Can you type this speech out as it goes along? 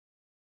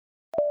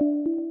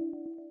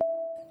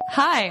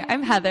Hi,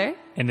 I'm Heather.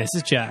 And this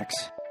is Jax.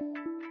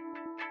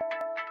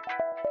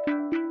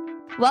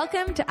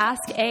 Welcome to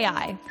Ask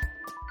AI.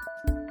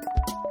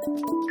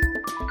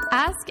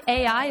 Ask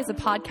AI is a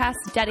podcast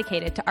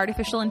dedicated to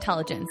artificial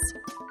intelligence.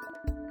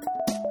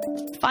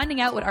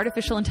 Finding out what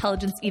artificial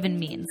intelligence even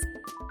means.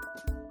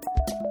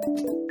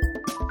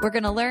 We're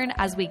going to learn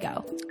as we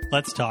go.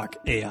 Let's talk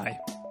AI.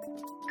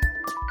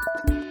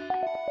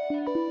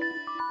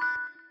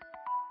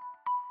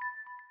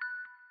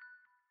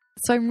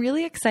 So I'm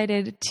really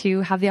excited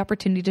to have the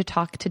opportunity to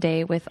talk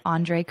today with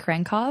Andrei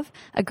Kurenkov,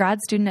 a grad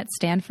student at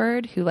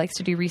Stanford who likes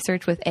to do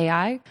research with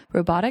AI,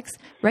 robotics,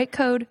 write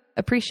code,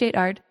 appreciate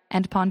art,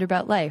 and ponder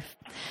about life.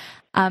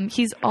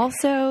 He's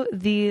also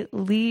the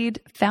lead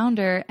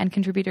founder and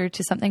contributor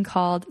to something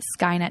called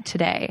Skynet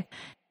Today,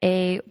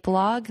 a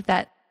blog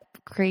that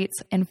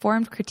creates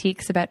informed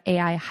critiques about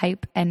AI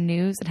hype and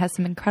news. It has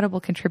some incredible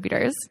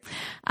contributors.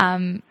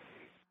 Andrei,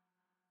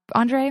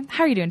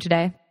 how are you doing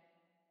today?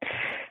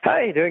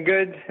 Hi, doing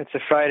good. It's a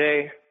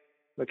Friday.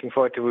 Looking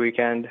forward to the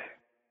weekend.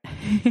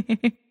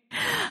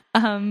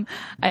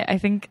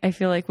 I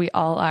feel like we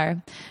all are.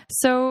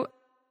 So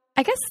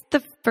I guess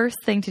the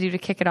first thing to do to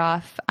kick it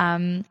off,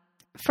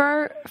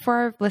 for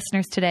our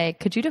listeners today,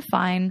 could you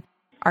define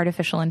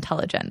artificial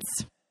intelligence?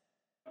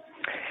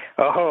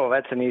 Oh,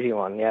 that's an easy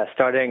one. Yeah,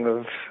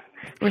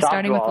 We're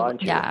starting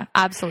with, yeah,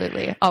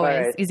 absolutely.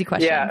 Always right. Easy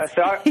questions. Yeah,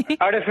 so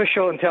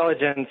artificial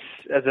intelligence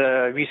as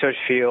a research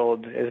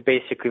field is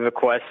basically the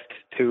quest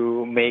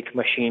to make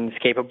machines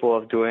capable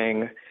of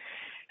doing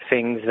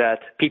things that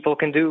people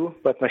can do,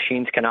 but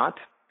machines cannot.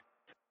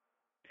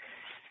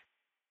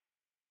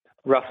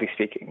 Roughly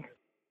speaking.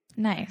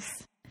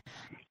 Nice.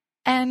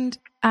 And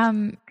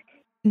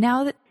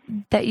now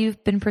that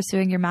you've been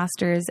pursuing your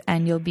master's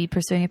and you'll be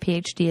pursuing a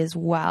PhD as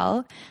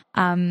well,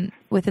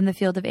 within the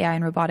field of AI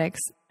and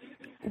robotics,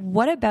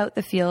 what about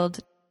the field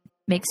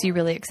makes you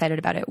really excited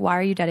about it? Why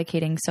are you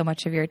dedicating so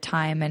much of your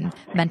time and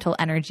mental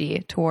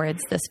energy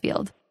towards this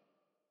field?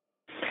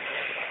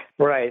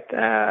 Right.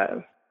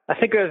 I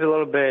think it was a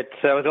little bit,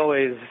 I was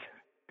always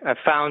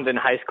found in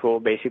high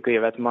school basically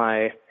that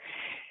my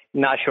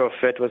natural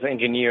fit was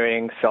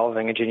engineering,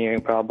 solving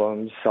engineering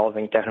problems,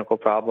 solving technical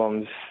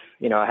problems.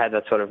 You know, I had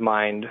that sort of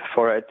mind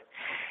for it.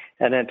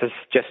 And then it was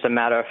just a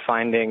matter of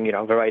finding,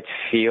 the right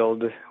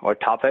field or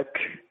topic.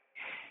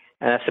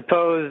 And I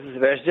suppose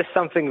there's just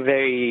something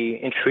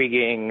very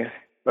intriguing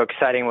or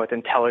exciting with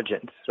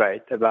intelligence,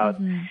 right?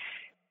 About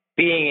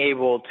being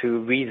able to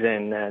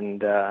reason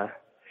and,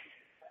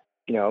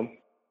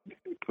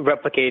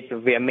 replicate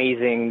the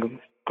amazing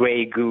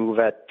gray goo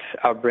that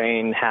our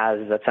brain has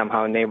that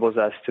somehow enables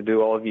us to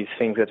do all of these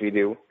things that we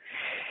do.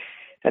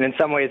 And in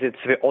some ways,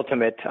 it's the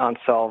ultimate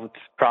unsolved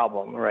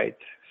problem, right?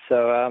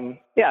 So,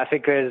 I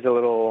think there's a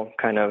little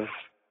kind of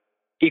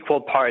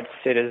equal parts.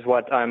 It is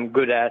what I'm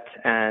good at,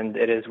 and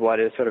it is what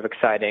is sort of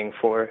exciting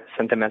for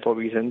sentimental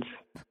reasons.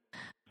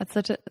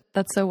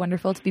 That's so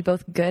wonderful to be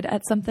both good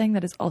at something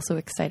that is also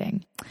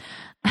exciting.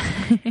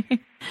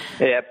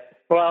 Yep.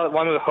 Well,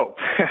 one would hope.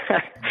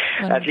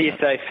 At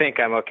least I think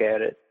I'm okay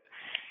at it.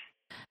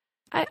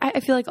 I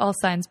feel like all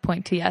signs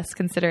point to yes,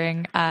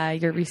 considering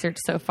your research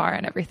so far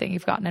and everything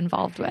you've gotten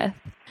involved with.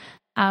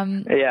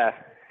 Yeah.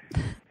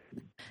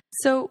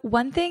 So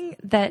one thing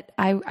that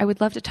I would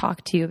love to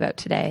talk to you about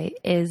today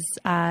is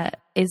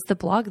the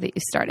blog that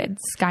you started,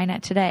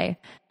 Skynet Today.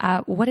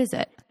 What is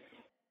it?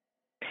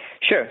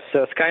 Sure.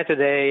 So Skynet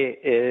Today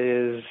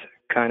is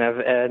kind of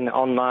an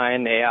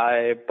online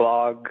AI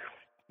blog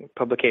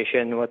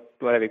publication,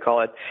 whatever you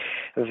call it,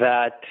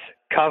 that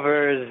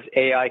covers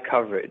AI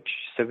coverage.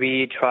 So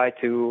we try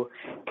to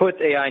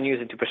put AI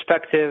news into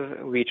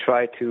perspective. We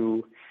try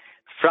to,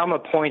 from a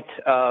point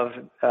of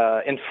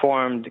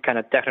informed kind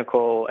of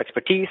technical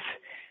expertise,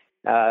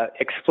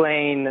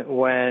 explain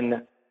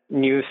when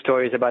news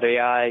stories about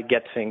AI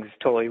get things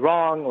totally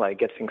wrong, like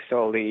get things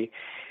totally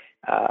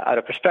out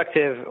of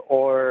perspective,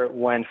 or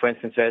when, for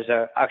instance,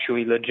 there's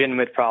actually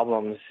legitimate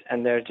problems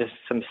and there are just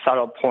some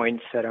subtle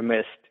points that are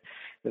missed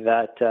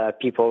that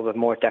people with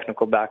more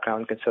technical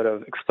background can sort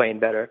of explain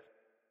better.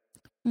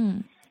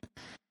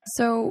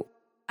 So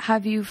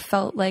have you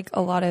felt like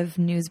a lot of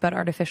news about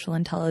artificial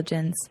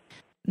intelligence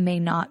may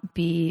not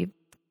be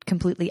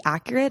completely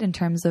accurate in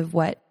terms of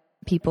what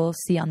people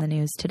see on the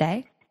news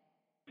today?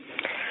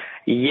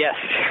 Yes.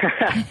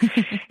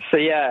 So,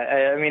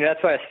 I mean,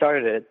 that's why I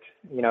started it.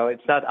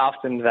 It's not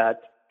often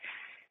that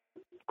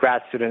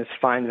grad students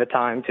find the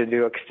time to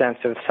do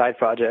extensive side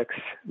projects,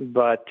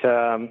 but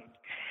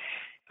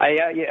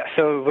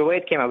so the way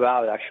it came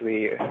about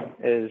actually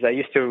is I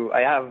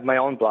have my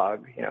own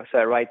blog, so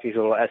I write these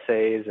little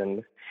essays,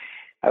 and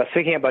I was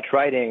thinking about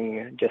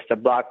writing just a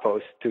blog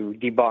post to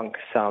debunk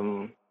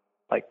some,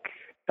 like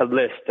a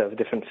list of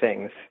different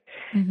things.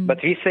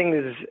 But these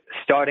things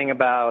starting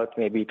about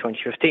maybe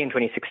 2015,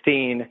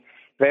 2016,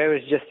 there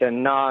was just a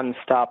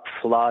non-stop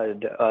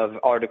flood of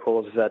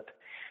articles that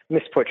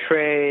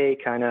misportray,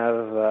 kind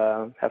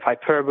of have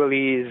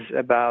hyperboles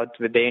about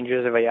the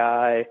dangers of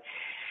AI,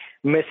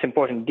 miss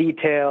important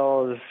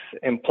details,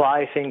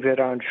 imply things that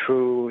aren't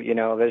true.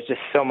 There's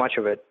just so much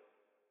of it.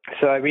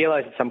 So I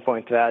realized at some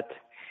point that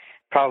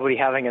probably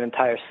having an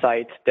entire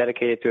site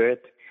dedicated to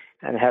it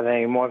and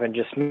having more than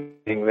just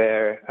meeting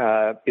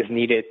there is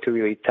needed to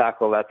really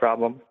tackle that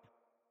problem.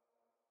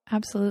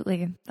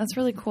 Absolutely. That's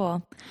really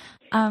cool.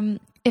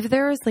 If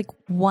there was like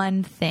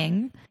one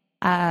thing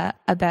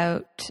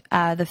about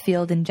the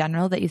field in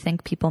general that you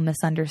think people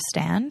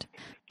misunderstand,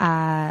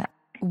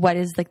 what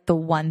is like the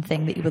one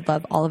thing that you would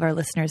love all of our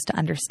listeners to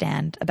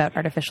understand about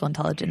artificial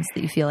intelligence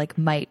that you feel like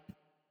might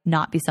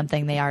not be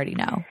something they already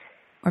know?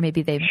 Or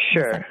maybe they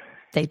Sure.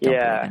 They don't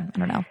believe in. I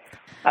don't know.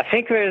 I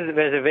think there's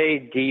a very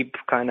deep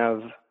kind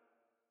of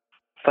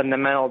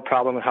fundamental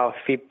problem with how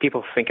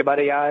people think about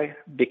AI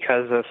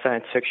because of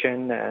science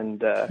fiction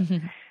and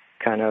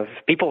kind of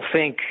people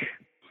think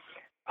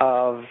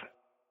of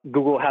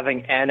Google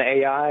having an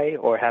AI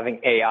or having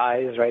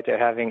AIs, right? They're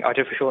having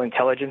artificial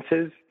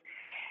intelligences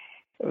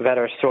that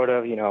are sort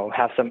of,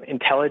 have some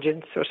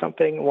intelligence or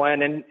something.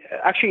 When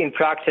actually in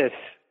practice,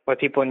 what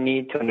people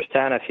need to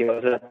understand, I feel,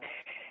 is that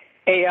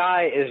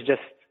AI is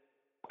just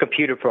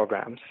computer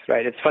programs,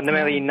 right? It's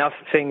fundamentally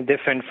nothing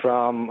different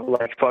from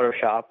like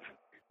Photoshop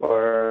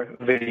or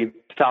the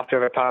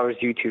software that powers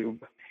YouTube,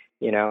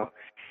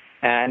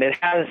 and it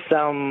has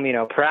some,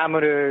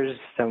 parameters,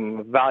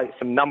 some values,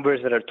 some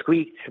numbers that are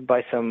tweaked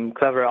by some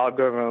clever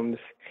algorithms.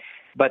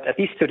 But at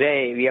least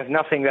today, we have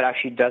nothing that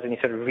actually does any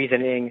sort of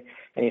reasoning,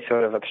 any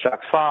sort of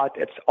abstract thought.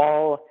 It's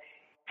all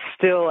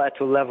still at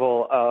the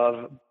level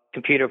of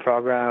computer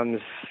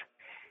programs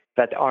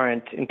that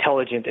aren't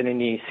intelligent in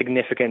any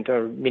significant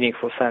or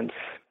meaningful sense.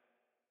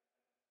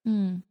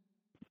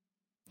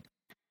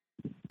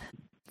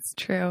 It's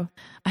true.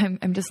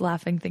 I'm just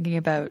laughing thinking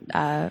about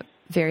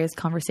various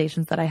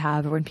conversations that I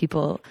have when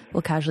people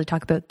will casually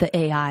talk about the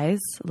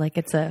AIs, like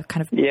it's a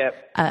kind of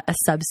a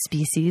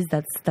subspecies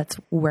that's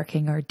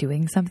working or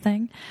doing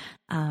something.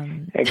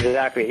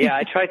 Exactly. Yeah,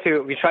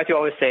 we try to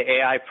always say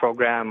AI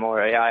program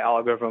or AI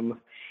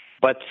algorithm,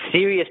 but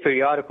serious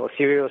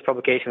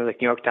publications like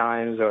New York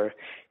Times or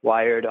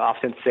Wired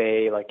often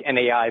say like an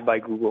AI by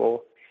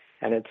Google,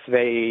 and it's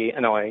very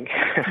annoying.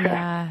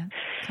 Yeah,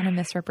 kind of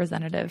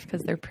misrepresentative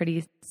because they're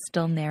pretty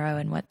still narrow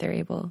in what they're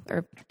able,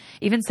 or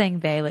even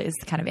saying they is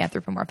kind of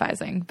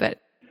anthropomorphizing.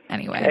 But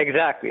anyway,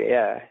 exactly.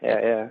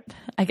 Yeah.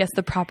 I guess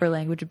the proper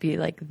language would be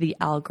like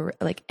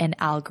like an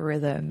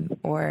algorithm,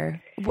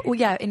 or from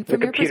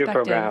your perspective,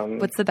 program.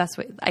 What's the best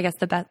way? I guess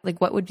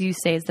what would you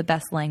say is the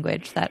best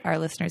language that our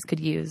listeners could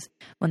use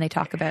when they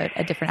talk about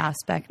a different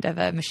aspect of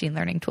a machine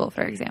learning tool,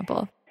 for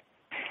example?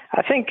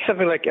 I think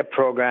something like a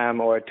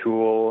program or a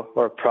tool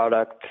or a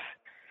product.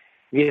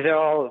 These are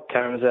all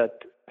terms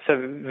so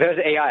there's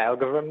AI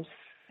algorithms,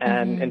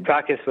 and in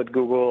practice what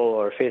Google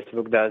or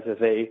Facebook does is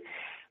they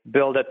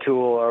build a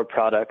tool or a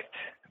product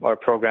or a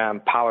program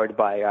powered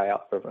by AI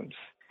algorithms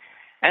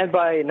and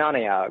by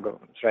non-AI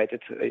algorithms, right?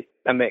 It's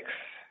a mix,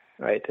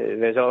 right?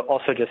 There's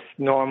also just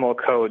normal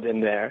code in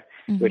there,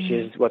 which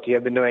is what you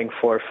have been doing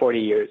for 40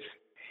 years.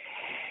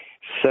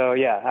 So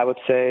yeah, I would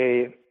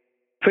say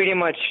pretty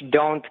much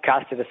don't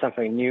cast it as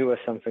something new, as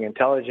something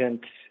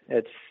intelligent.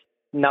 It's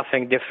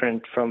nothing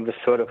different from the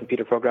sort of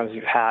computer programs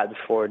you've had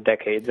for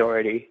decades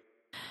already.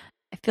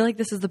 I feel like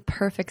this is the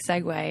perfect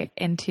segue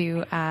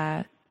into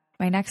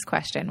my next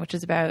question, which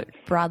is about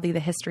broadly the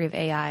history of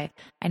AI.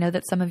 I know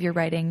that some of your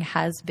writing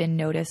has been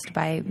noticed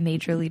by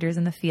major leaders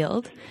in the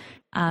field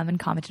and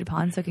commented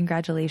upon, so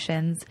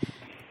congratulations.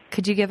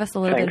 Could you give us a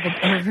little bit of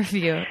an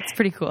overview? It's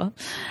pretty cool.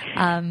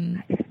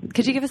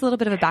 Could you give us a little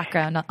bit of a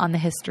background on the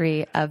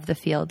history of the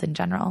field in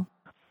general?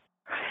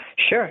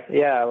 Sure.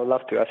 Yeah, I would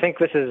love to. I think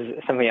this is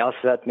something else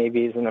that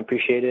maybe isn't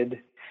appreciated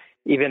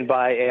even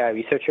by AI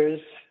researchers,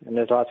 and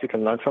there's lots we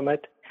can learn from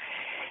it.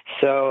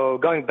 So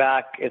going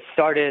back, it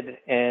started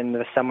in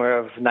the summer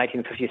of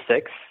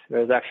 1956. There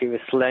was actually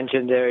this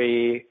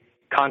legendary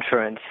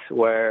conference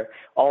where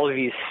all of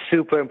these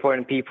super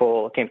important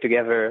people came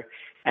together,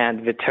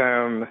 and the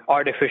term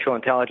artificial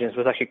intelligence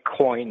was actually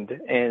coined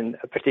in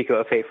a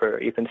particular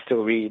paper you can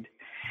still read.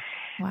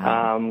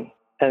 Wow.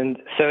 And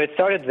so it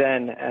started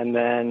then, and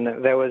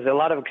then there was a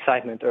lot of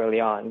excitement early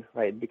on,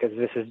 right? Because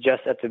this is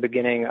just at the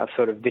beginning of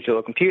sort of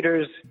digital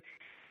computers,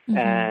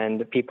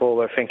 and people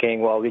were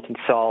thinking, well, we can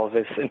solve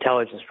this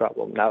intelligence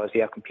problem now as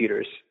we have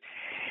computers.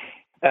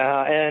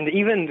 And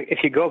even if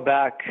you go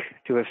back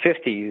to the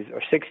 50s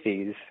or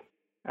 60s,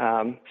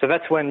 so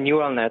that's when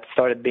neural nets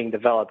started being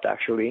developed,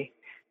 actually,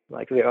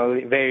 like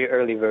the very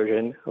early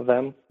version of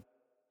them.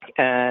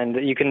 And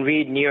you can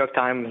read New York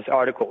Times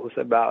articles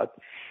about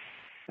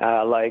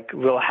like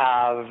we'll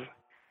have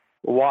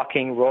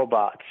walking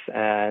robots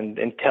and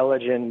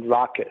intelligent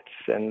rockets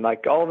and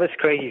like all this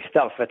crazy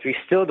stuff that we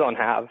still don't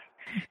have.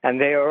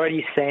 And they're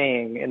already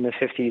saying in the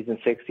 50s and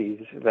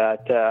 60s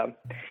that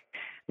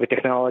the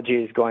technology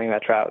is going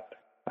that route.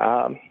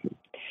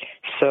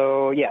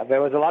 So, yeah,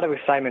 there was a lot of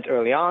excitement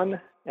early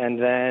on. And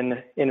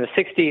then in the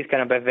 60s,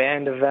 kind of by the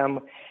end of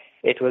them,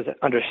 it was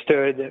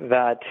understood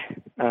that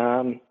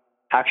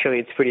actually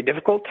it's pretty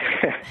difficult.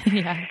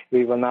 Yeah.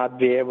 We will not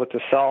be able to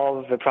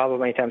solve the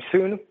problem anytime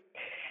soon.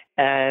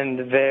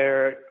 And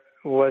there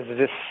was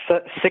this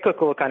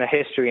cyclical kind of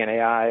history in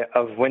AI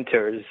of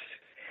winters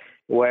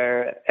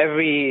where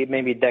every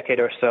maybe decade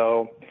or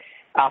so,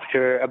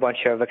 after a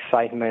bunch of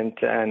excitement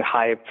and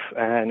hype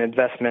and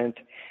investment,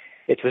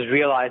 it was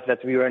realized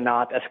that we were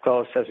not as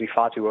close as we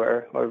thought we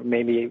were, or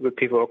maybe what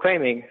people were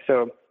claiming.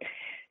 So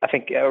I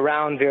think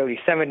around the early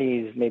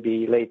 70s,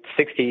 maybe late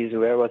 60s,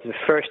 where it was the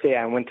first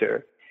AI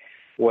winter,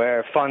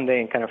 where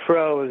funding kind of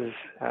froze,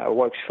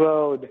 work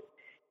slowed,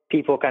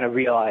 people kind of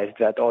realized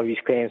that all these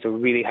claims were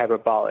really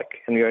hyperbolic,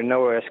 and we are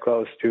nowhere as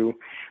close to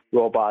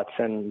robots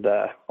and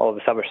all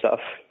this other stuff.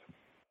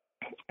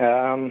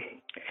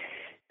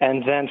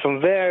 And then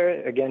from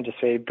there, again, just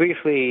very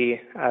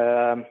briefly,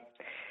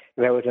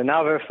 there was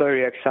another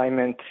flurry of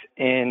excitement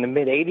in the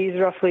mid-'80s,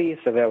 roughly.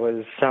 So there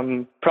was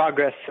some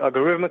progress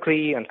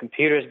algorithmically, and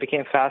computers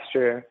became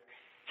faster.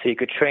 So you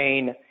could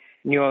train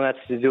neural nets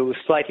to do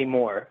slightly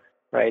more,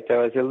 right? There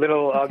was a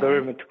little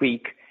algorithmic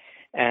tweak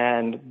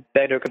and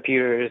better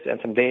computers and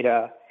some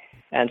data.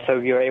 And so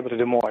we were able to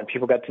do more. And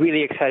people got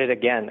really excited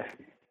again.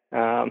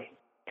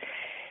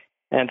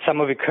 And some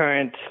of the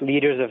current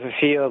leaders of the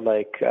field,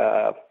 like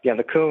Yann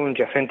LeCun,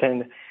 Geoff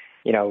Hinton,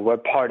 were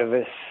part of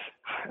this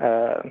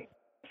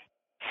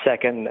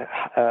second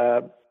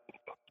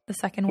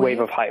wave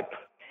of hype.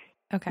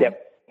 Okay.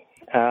 Yep.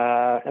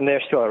 And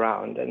they're still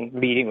around and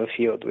leading the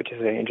field, which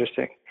is very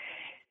interesting.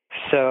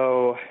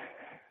 So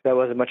there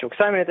was a bunch of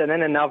excitement, and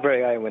then another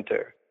AI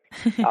winter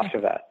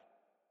after that.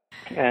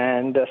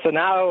 And so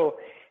now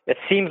it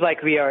seems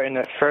like we are in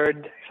a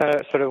third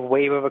sort of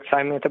wave of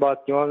excitement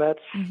about neural nets.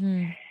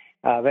 Mm-hmm.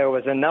 There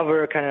was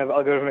another kind of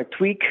algorithmic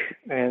tweak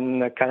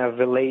in kind of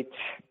the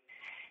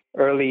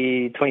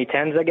early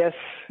 2010s, I guess,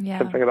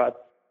 something about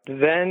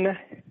then.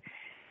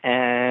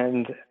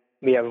 And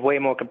we have way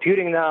more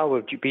computing now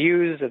with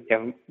GPUs, and we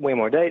have way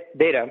more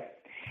data.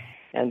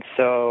 And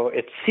so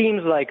it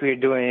seems like we're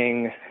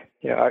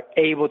are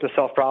able to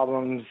solve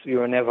problems we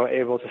were never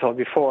able to solve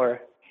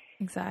before.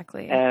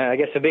 Exactly. And I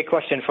guess the big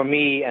question for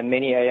me and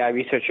many AI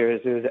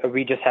researchers is, are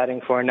we just heading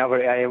for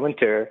another AI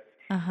winter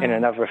in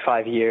another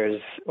 5 years,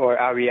 or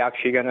are we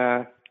actually going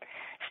to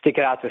stick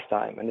it out this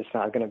time and it's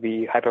not going to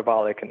be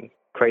hyperbolic and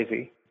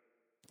crazy?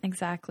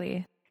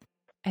 Exactly.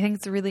 I think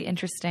it's really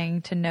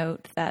interesting to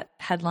note that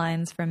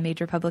headlines from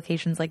major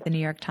publications like the New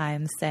York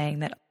Times saying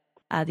that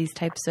these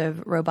types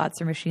of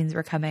robots or machines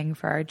were coming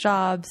for our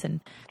jobs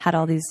and had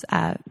all these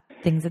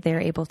things that they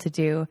were able to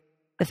do.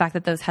 The fact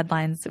that those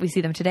headlines, we see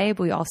them today,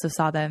 but we also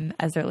saw them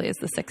as early as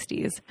the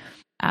 60s.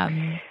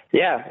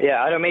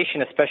 Yeah.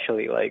 Automation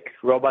especially, like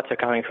robots are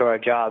coming for our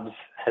jobs,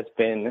 has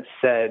been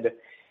said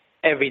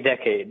every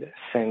decade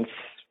since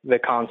the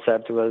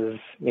concept was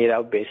made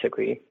out,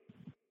 basically.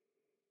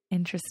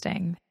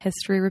 Interesting.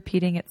 History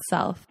repeating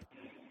itself.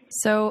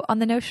 So on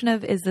the notion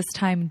of, is this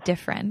time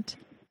different?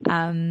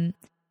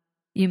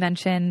 You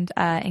mentioned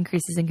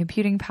increases in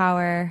computing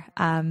power.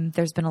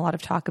 There's been a lot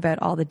of talk about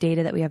all the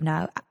data that we have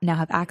now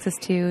have access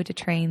to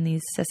train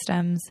these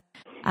systems.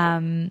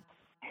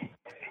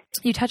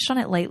 You touched on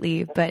it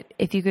lightly, but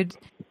if you could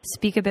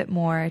speak a bit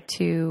more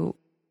to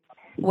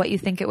what you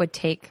think it would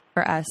take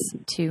for us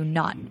to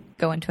not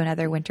go into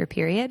another winter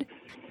period,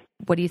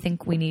 what do you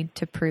think we need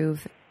to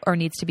prove or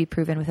needs to be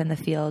proven within the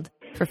field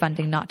for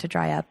funding not to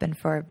dry up and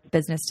for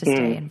business to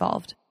stay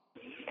involved?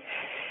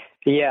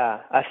 Yeah,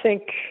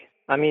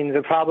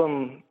 the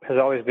problem has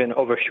always been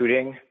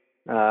overshooting,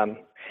 because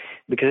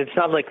it's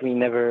not like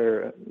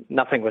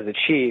nothing was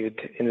achieved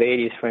in the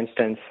 80s, for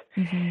instance.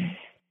 Mm-hmm.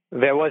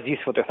 There was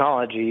useful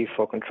technology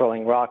for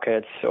controlling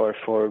rockets or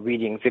for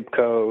reading zip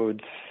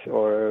codes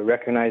or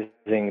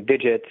recognizing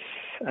digits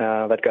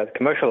that got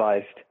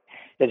commercialized.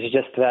 It's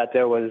just that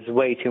there was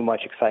way too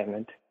much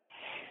excitement.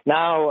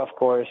 Now, of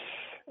course,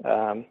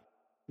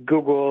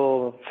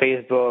 Google,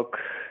 Facebook,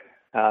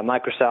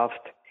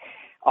 Microsoft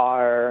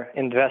are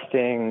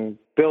investing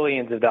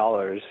billions of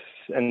dollars.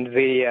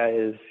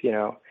 NVIDIA is,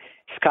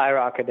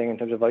 skyrocketing in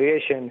terms of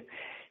valuation.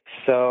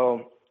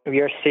 So we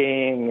are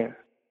seeing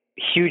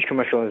huge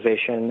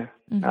commercialization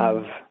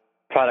of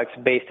products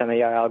based on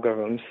AI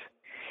algorithms.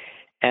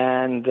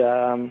 And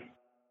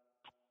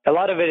a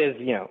lot of it is,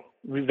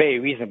 very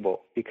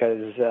reasonable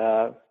because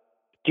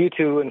due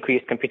to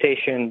increased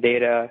computation,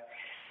 data,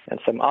 and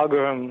some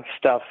algorithm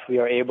stuff, we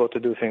are able to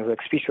do things like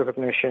speech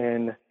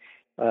recognition,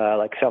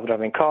 like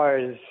self-driving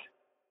cars,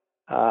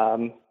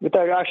 that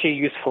are actually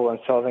useful in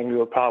solving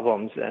real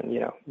problems and,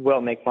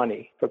 will make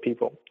money for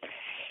people.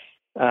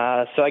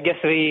 So I guess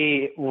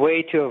the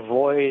way to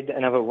avoid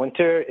another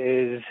winter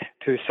is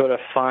to sort of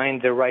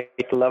find the right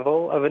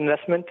level of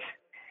investment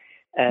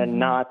and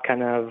not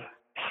kind of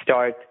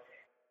start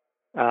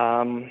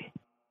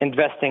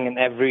investing in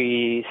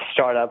every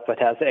startup that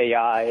has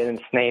AI in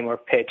its name or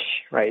pitch,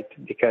 right?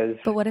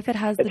 But what if it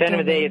has the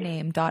domain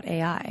name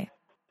 .ai?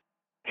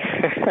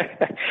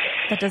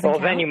 That doesn't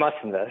count? Then you must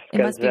invest.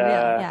 It must be real,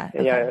 yeah.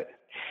 Okay. Yeah,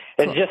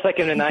 it's just like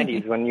in the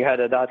 90s when you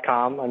had a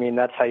 .com.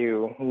 That's how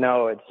you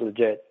know it's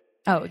legit.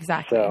 Oh,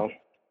 exactly. So,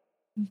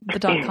 the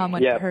 .com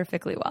went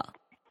perfectly well.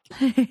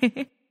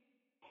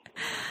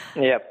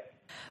 Yep.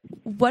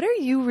 What are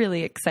you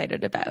really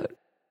excited about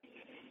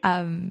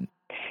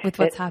with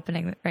what's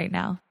happening right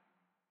now?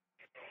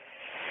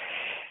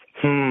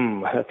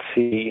 Let's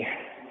see.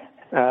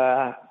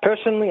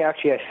 Personally,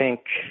 actually, I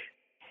think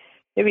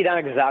maybe not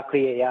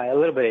exactly AI, a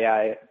little bit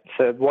AI.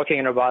 So working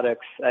in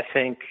robotics, I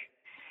think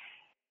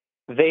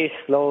very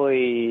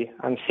slowly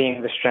I'm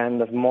seeing this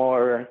trend of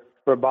more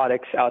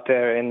robotics out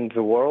there in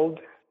the world.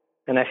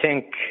 And I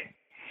think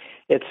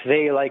it's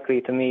very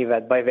likely to me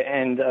that by the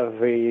end of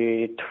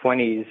the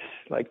 20s,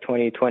 like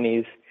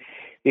 2020s,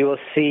 we will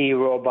see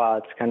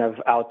robots kind of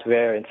out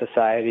there in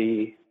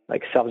society,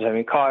 like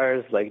self-driving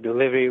cars, like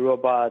delivery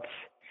robots,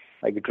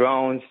 like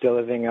drones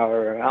delivering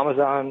our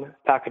Amazon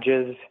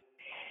packages,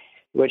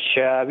 which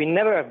we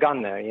never have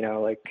gone there,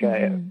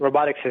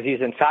 robotics is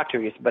used in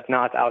factories, but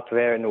not out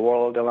there in the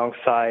world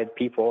alongside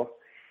people.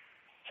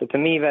 So to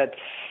me, that's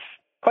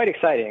quite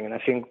exciting, and I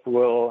think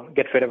we'll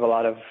get rid of a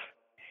lot of,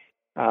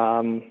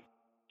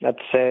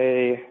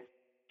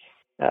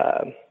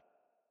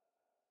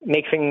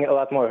 make things a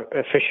lot more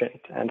efficient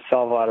and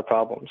solve a lot of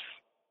problems.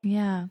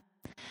 Yeah.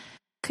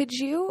 Could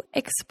you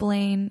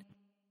explain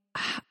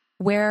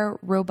where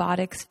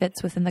robotics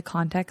fits within the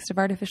context of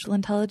artificial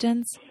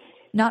intelligence?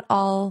 Not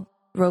all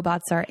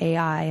robots are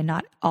AI and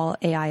not all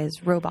AI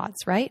is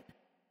robots, right?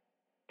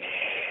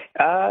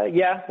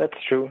 Yeah, that's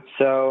true.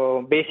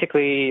 So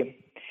basically,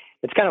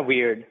 it's kind of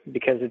weird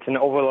because it's an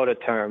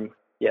overloaded term.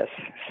 Yes.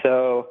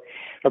 So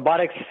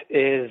robotics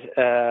is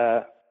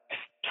a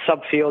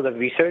subfield of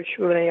research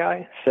with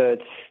AI. So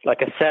it's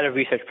like a set of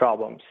research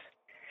problems.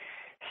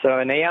 So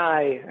an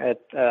AI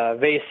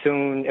very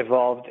soon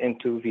evolved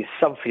into these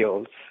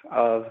subfields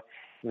of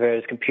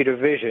there's computer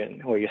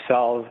vision, where you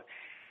solve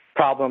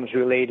problems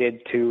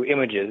related to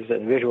images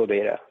and visual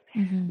data.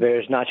 Mm-hmm.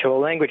 There's natural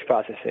language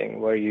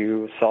processing, where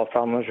you solve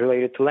problems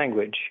related to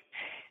language.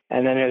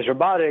 And then there's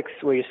robotics,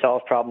 where you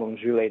solve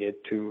problems related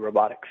to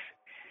robotics.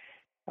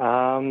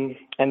 And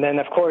then,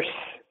 of course,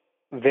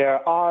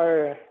 there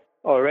are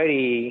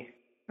already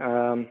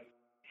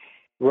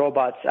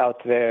robots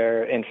out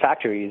there in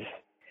factories.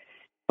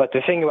 But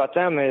the thing about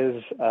them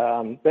is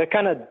they're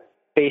kind of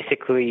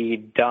basically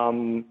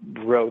dumb,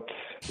 rote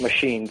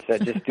machines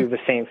that just do the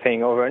same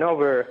thing over and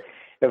over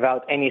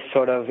without any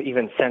sort of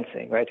even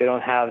sensing, right? They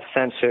don't have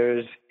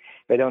sensors.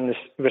 They don't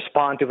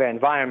respond to their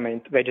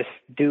environment. They just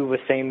do the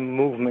same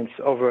movements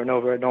over and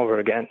over and over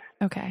again.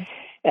 Okay.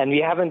 And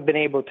we haven't been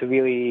able to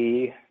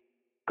really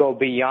go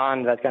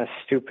beyond that kind of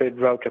stupid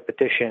rote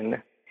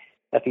repetition,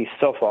 at least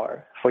so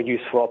far, for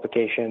useful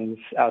applications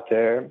out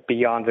there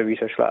beyond the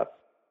research lab.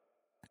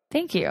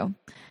 Thank you.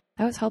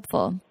 That was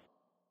helpful.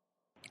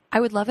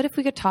 I would love it if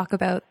we could talk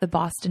about the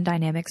Boston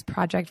Dynamics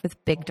project with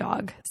Big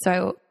Dog.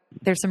 So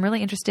there's some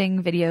really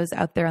interesting videos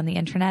out there on the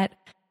internet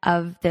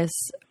of this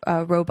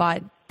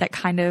robot that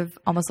kind of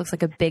almost looks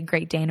like a big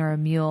Great Dane or a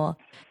mule,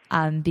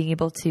 being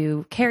able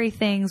to carry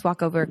things,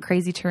 walk over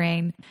crazy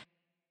terrain.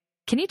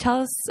 Can you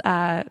tell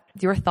us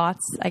your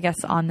thoughts, I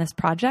guess, on this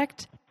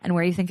project and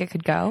where you think it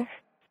could go?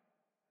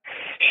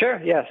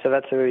 Sure. Yeah. So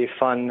that's a really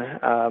fun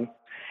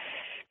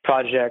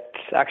project.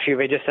 Actually,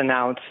 they just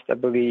announced, I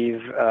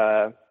believe,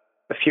 a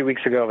few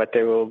weeks ago that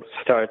they will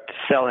start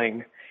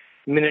selling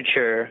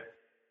miniature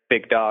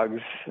Big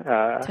Dogs.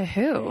 To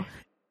who?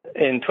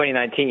 In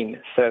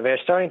 2019. So they're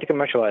starting to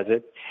commercialize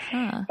it.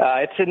 Huh.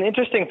 It's an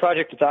interesting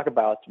project to talk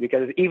about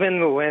because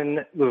even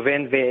within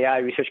the AI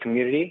research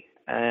community,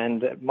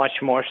 and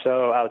much more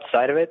so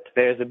outside of it,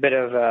 there's a bit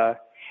of a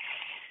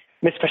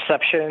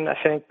misperception, I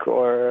think,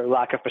 or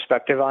lack of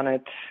perspective on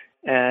it.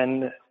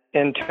 And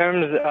in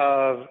terms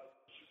of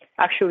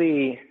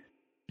actually,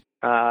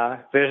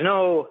 there's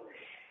no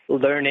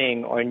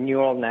learning or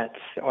neural nets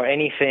or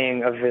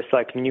anything of this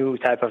like new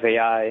type of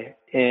AI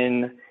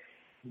in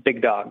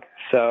Big Dog.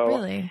 So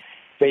really?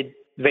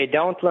 They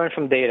don't learn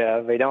from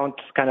data. They don't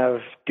kind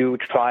of do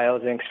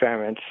trials and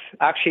experiments.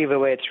 Actually, the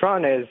way it's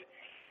run is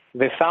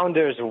the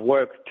founders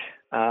worked,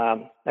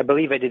 I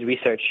believe they did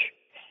research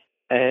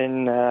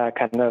in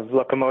kind of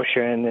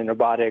locomotion and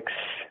robotics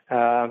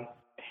and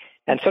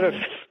sort of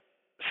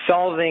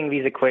solving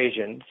these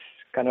equations,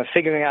 kind of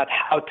figuring out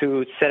how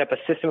to set up a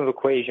system of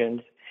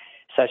equations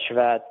such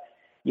that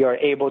you're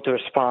able to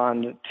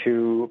respond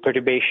to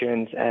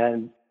perturbations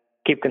and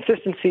keep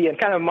consistency and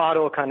kind of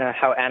model kind of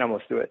how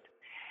animals do it.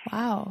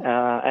 Wow.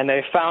 And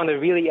they found a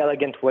really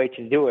elegant way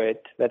to do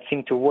it that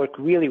seemed to work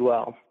really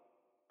well.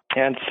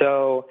 And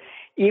so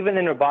even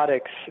in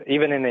robotics,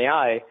 even in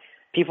AI,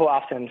 people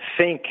often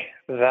think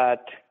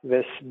that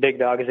this Big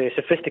Dog is very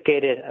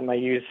sophisticated and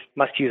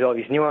must use all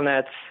these neural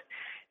nets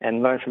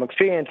and learn from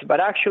experience. But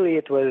actually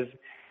it was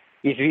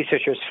these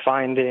researchers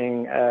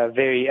finding a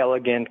very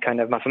elegant kind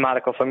of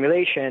mathematical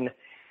formulation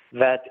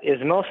that is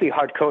mostly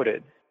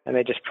hard-coded, and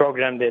they just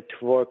programmed it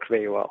to work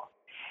very well.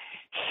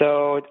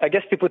 So I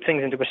guess to put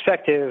things into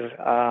perspective,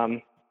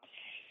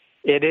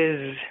 it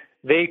is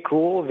very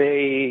cool,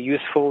 very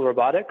useful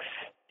robotics,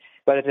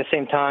 but at the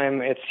same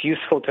time, it's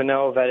useful to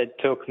know that it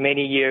took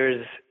many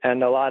years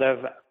and a lot of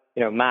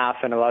math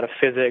and a lot of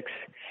physics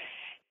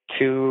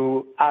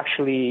to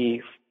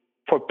actually,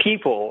 for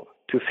people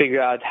to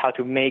figure out how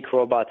to make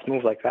robots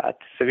move like that.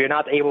 So you're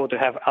not able to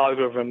have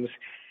algorithms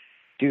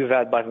do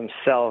that by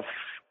themselves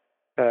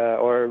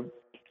or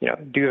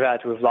do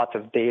that with lots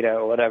of data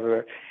or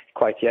whatever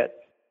quite yet.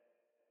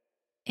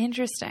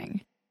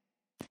 Interesting.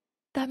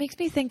 That makes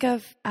me think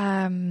of,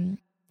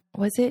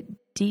 was it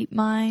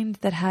DeepMind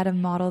that had a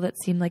model that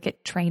seemed like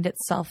it trained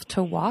itself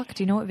to walk?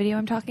 Do you know what video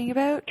I'm talking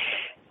about?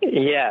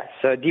 Yeah,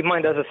 so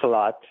DeepMind does this a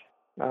lot.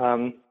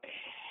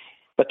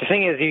 But the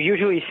thing is, you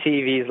usually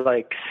see these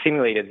like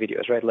simulated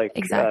videos, right? Like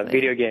exactly.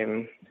 Video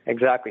game.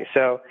 Exactly.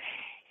 So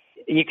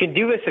you can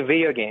do this with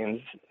video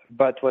games,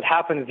 but what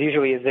happens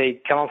usually is they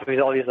come up with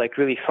all these like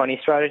really funny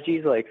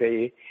strategies, like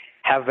they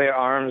have their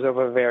arms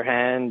over their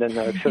hand and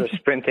they're sort of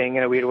sprinting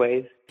in a weird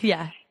ways.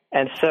 Yeah.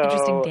 And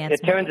so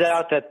it turns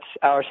out that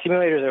our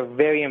simulators are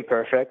very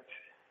imperfect,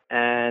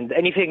 and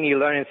anything you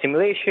learn in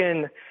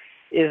simulation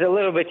is a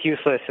little bit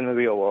useless in the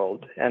real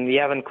world. And we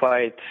haven't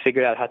quite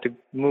figured out how to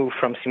move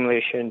from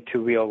simulation to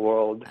real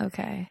world.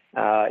 Okay.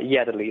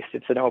 Yet, at least.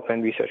 It's an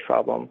open research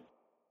problem.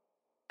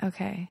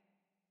 Okay.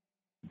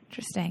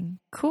 Interesting.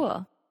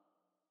 Cool.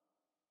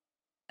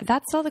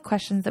 That's all the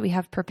questions that we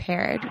have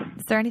prepared.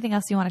 Is there anything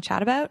else you want to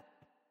chat about?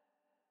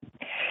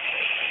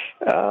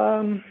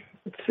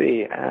 Let's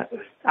see.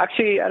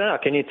 Actually, I don't know.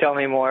 Can you tell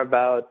me more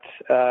about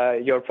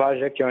your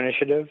project, your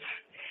initiative,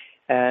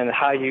 and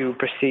how you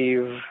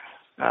perceive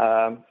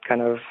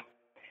kind of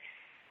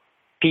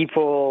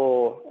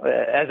people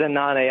as a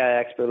non-AI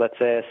expert, let's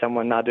say, as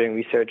someone not doing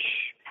research,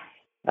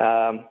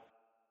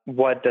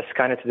 what does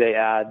Skynet today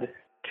add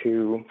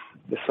to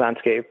this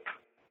landscape?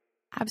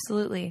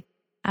 Absolutely.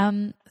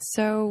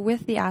 So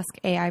with the Ask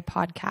AI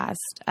podcast,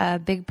 a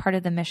big part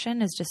of the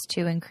mission is just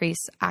to increase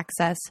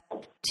access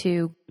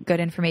to good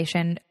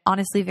information,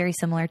 honestly, very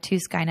similar to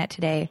Skynet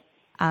today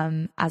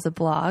as a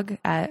blog.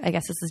 I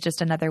guess this is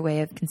just another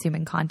way of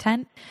consuming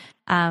content.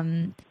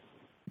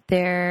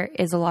 There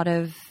is a lot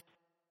of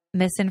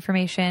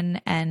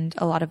misinformation and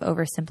a lot of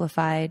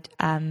oversimplified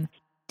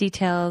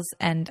details.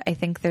 And I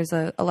think there's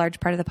a large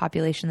part of the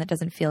population that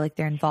doesn't feel like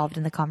they're involved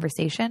in the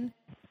conversation.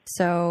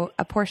 So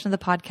a portion of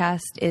the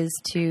podcast is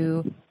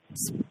to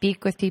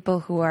speak with people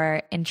who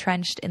are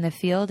entrenched in the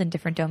field in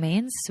different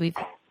domains. So we've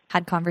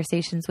had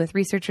conversations with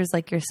researchers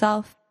like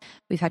yourself.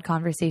 We've had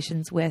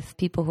conversations with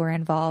people who are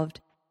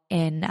involved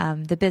in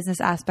the business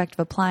aspect of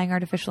applying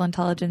artificial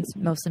intelligence,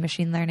 mostly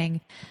machine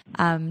learning,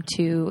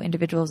 to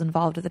individuals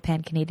involved with the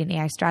Pan-Canadian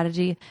AI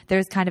strategy.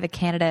 There's kind of a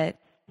Canada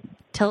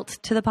tilt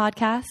to the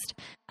podcast.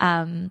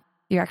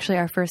 You're actually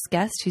our first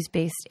guest who's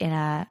based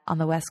on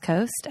the West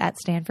Coast at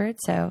Stanford,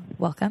 so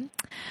welcome.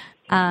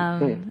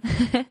 And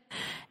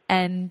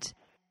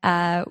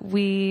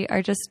we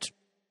are just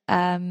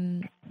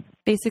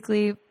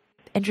basically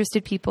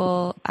interested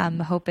people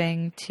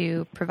hoping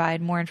to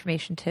provide more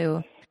information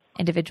to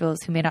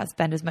individuals who may not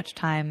spend as much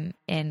time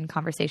in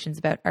conversations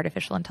about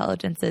artificial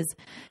intelligence as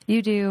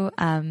you do,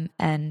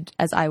 and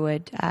as I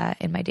would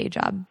in my day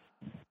job.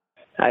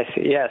 I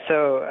see. Yeah.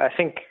 So I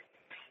think,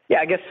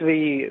 I guess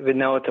the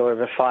note or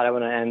the thought I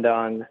want to end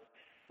on,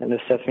 and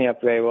this sets me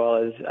up very well,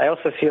 is I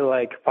also feel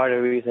like part of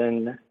the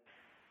reason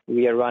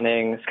we are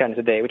running Skynet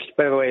today, which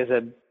by the way is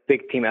a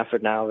big team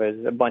effort now.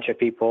 There's a bunch of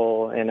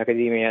people in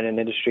academia and in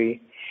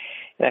industry.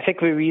 And I think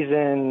part of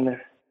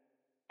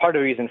the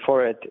reason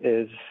for it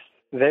is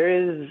there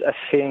is, I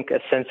think, a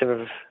sense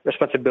of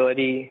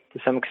responsibility to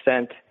some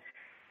extent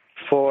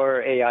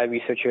for AI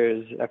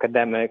researchers,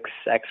 academics,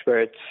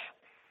 experts,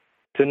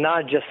 to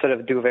not just sort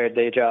of do their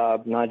day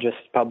job, not just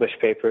publish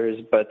papers,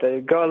 but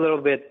go a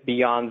little bit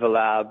beyond the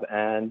lab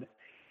and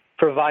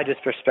provide this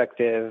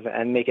perspective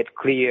and make it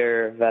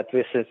clear that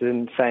this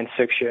isn't science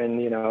fiction.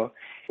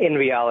 In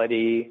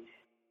reality,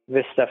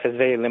 this stuff is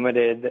very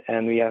limited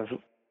and we have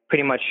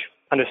pretty much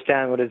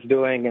understand what it's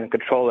doing and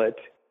control it.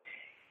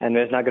 And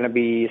there's not going to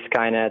be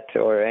Skynet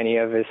or any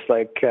of this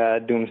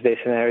doomsday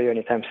scenario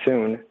anytime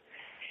soon.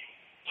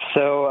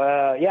 So,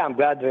 I'm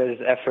glad there's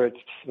efforts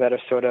that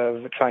are sort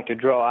of trying to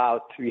draw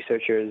out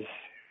researchers,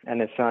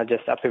 and it's not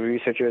just up to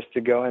researchers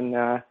to go and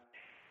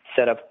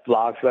set up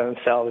blogs by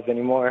themselves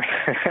anymore,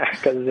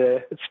 because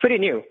it's pretty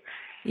new.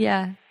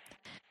 Yeah.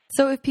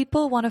 So if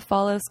people want to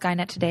follow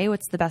Skynet today,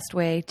 what's the best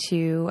way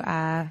to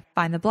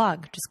find the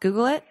blog? Just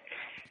Google it?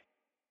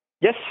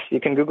 Yes, you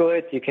can Google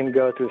it. You can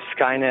go to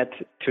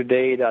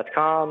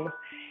skynettoday.com.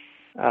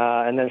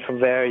 And then from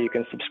there, you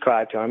can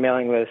subscribe to our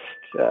mailing list,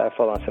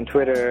 follow us on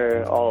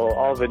Twitter,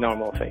 all the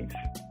normal things.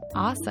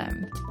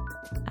 Awesome.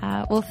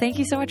 Well, thank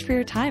you so much for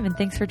your time, and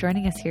thanks for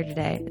joining us here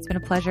today. It's been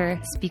a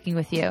pleasure speaking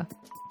with you.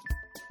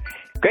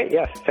 Great.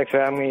 Yes. Thanks for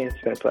having me.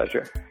 It's been a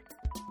pleasure.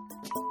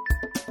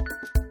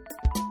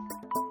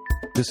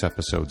 This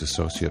episode's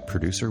associate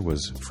producer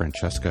was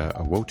Francesca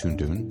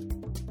Awotundun.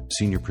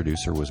 Senior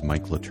producer was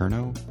Mike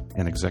Letourneau,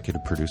 and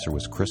executive producer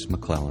was Chris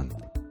McClellan.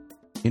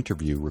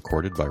 Interview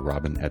recorded by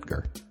Robin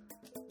Edgar.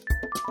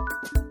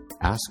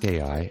 Ask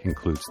AI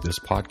includes this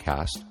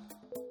podcast,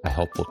 a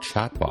helpful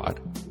chatbot,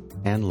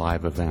 and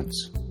live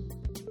events.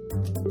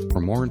 For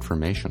more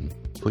information,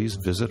 please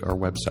visit our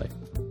website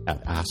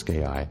at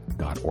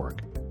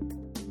askai.org.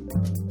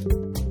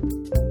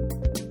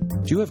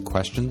 Do you have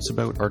questions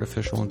about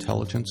artificial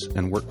intelligence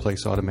and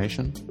workplace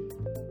automation?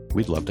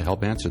 We'd love to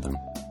help answer them.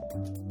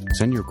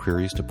 Send your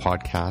queries to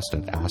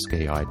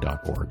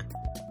podcast@askai.org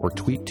or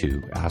tweet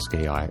to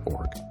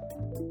askai.org.